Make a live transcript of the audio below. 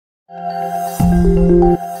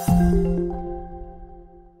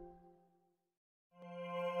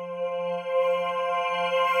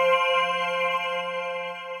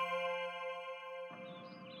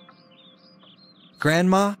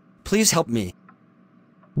Grandma, please help me.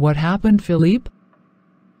 What happened, Philippe?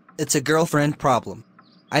 It's a girlfriend problem.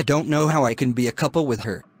 I don't know how I can be a couple with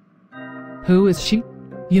her. Who is she?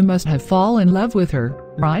 You must have fallen in love with her,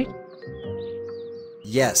 right?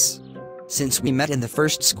 Yes. Since we met in the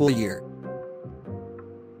first school year.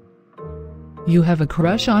 You have a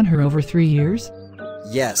crush on her over 3 years?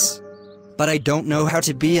 Yes. But I don't know how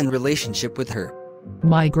to be in relationship with her.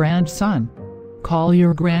 My grandson. Call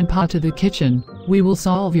your grandpa to the kitchen. We will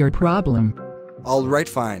solve your problem. Alright,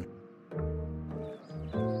 fine.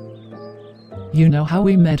 You know how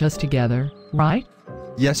we met us together, right?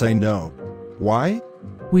 Yes, I know. Why?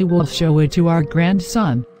 We will show it to our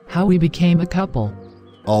grandson, how we became a couple.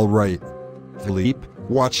 All right. Philippe,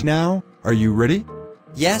 watch now. Are you ready?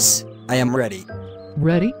 Yes, I am ready.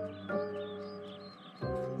 Ready?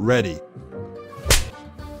 Ready.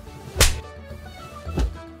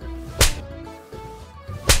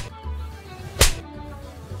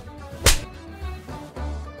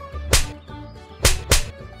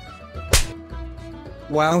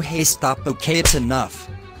 Wow, hey, stop, okay, it's enough.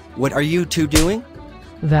 What are you two doing?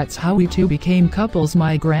 That's how we two became couples,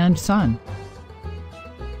 my grandson.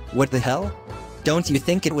 What the hell? Don't you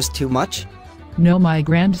think it was too much? No, my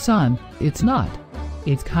grandson, it's not.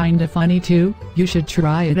 It's kinda funny too. You should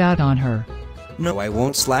try it out on her. No, I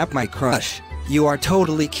won't slap my crush. You are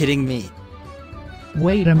totally kidding me.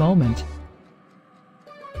 Wait a moment.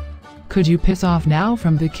 Could you piss off now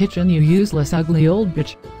from the kitchen, you useless ugly old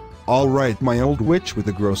bitch? All right, my old witch with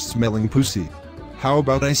a gross-smelling pussy. How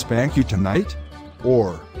about I spank you tonight?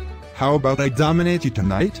 Or, how about I dominate you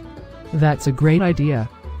tonight? That's a great idea.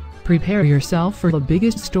 Prepare yourself for the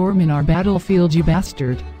biggest storm in our battlefield, you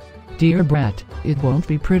bastard. Dear Brett, it won't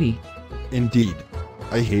be pretty. Indeed.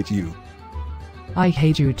 I hate you. I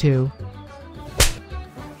hate you too.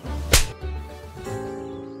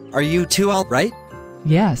 Are you two alright?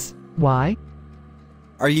 Yes, why?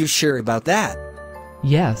 Are you sure about that?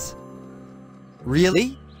 Yes.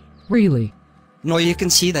 Really? Really? No, you can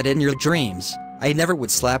see that in your dreams. I never would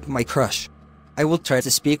slap my crush. I will try to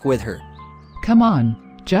speak with her. Come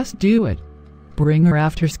on, just do it. Bring her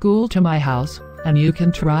after school to my house, and you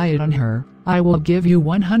can try it on her. I will give you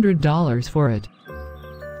 $100 for it.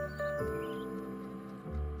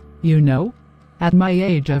 You know, at my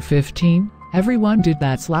age of 15, everyone did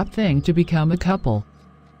that slap thing to become a couple.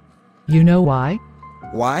 You know why?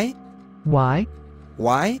 Why? Why?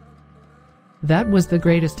 Why? That was the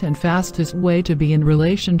greatest and fastest way to be in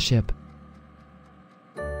relationship.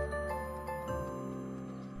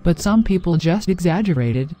 But some people just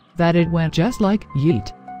exaggerated, that it went just like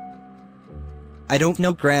yeet. I don't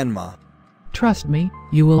know, Grandma. Trust me,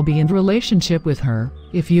 you will be in relationship with her,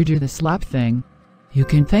 if you do the slap thing. You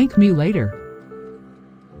can thank me later.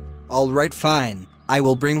 Alright, fine. I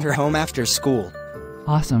will bring her home after school.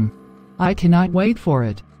 Awesome. I cannot wait for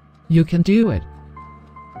it. You can do it.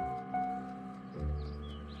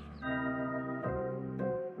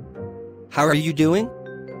 How are you doing?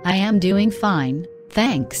 I am doing fine,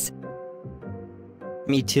 thanks.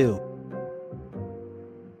 Me too.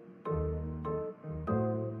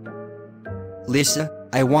 Lisa,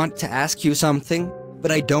 I want to ask you something, but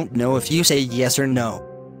I don't know if you say yes or no.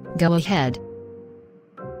 Go ahead.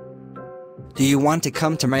 Do you want to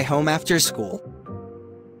come to my home after school?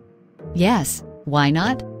 Yes, why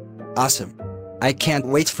not? Awesome. I can't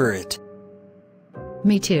wait for it.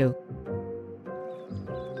 Me too.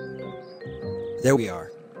 There we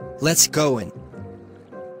are. Let's go in.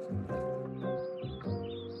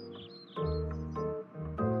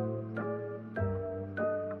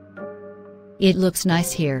 It looks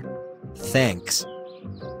nice here. Thanks.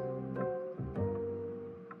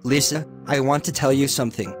 Lisa, I want to tell you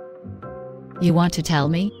something. You want to tell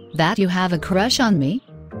me that you have a crush on me?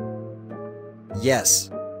 Yes.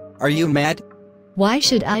 Are you mad? Why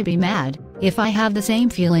should I be mad if I have the same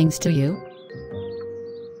feelings to you?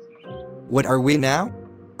 What are we now?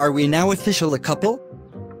 Are we now official a couple?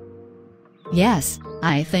 Yes,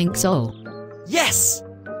 I think so. Yes!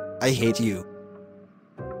 I hate you.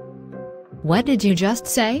 What did you just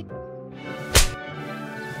say?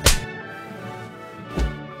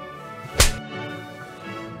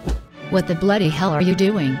 What the bloody hell are you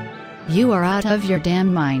doing? You are out of your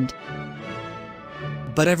damn mind.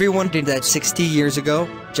 But everyone did that 60 years ago,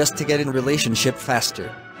 just to get in relationship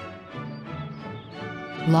faster.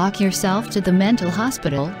 Lock yourself to the mental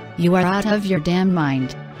hospital, you are out of your damn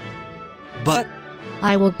mind. But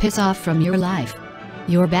I will piss off from your life.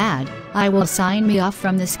 You're bad. I will sign me off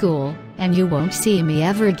from the school, and you won't see me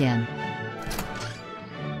ever again.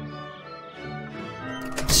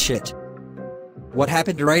 Shit. What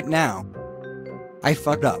happened right now? I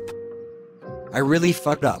fucked up. I really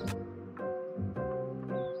fucked up.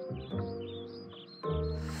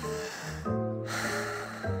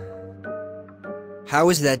 How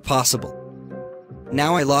is that possible?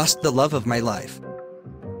 Now I lost the love of my life.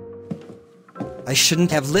 I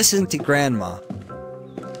shouldn't have listened to Grandma.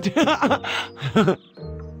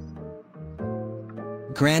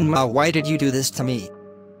 Grandma, why did you do this to me?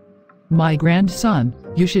 My grandson,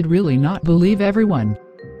 you should really not believe everyone.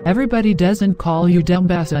 Everybody doesn't call you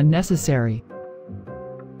dumbass unnecessary.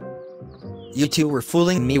 You two were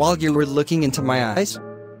fooling me while you were looking into my eyes?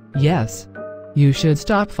 Yes. You should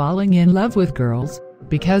stop falling in love with girls,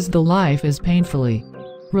 because the life is painfully.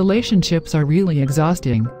 Relationships are really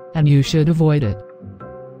exhausting, and you should avoid it.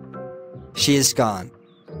 She is gone.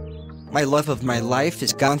 My love of my life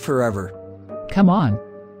is gone forever. Come on.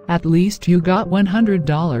 At least you got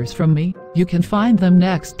 $100 from me. You can find them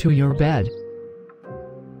next to your bed.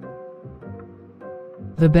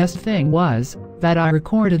 The best thing was that I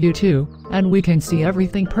recorded you too, and we can see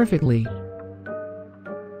everything perfectly.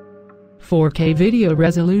 4K video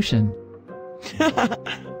resolution.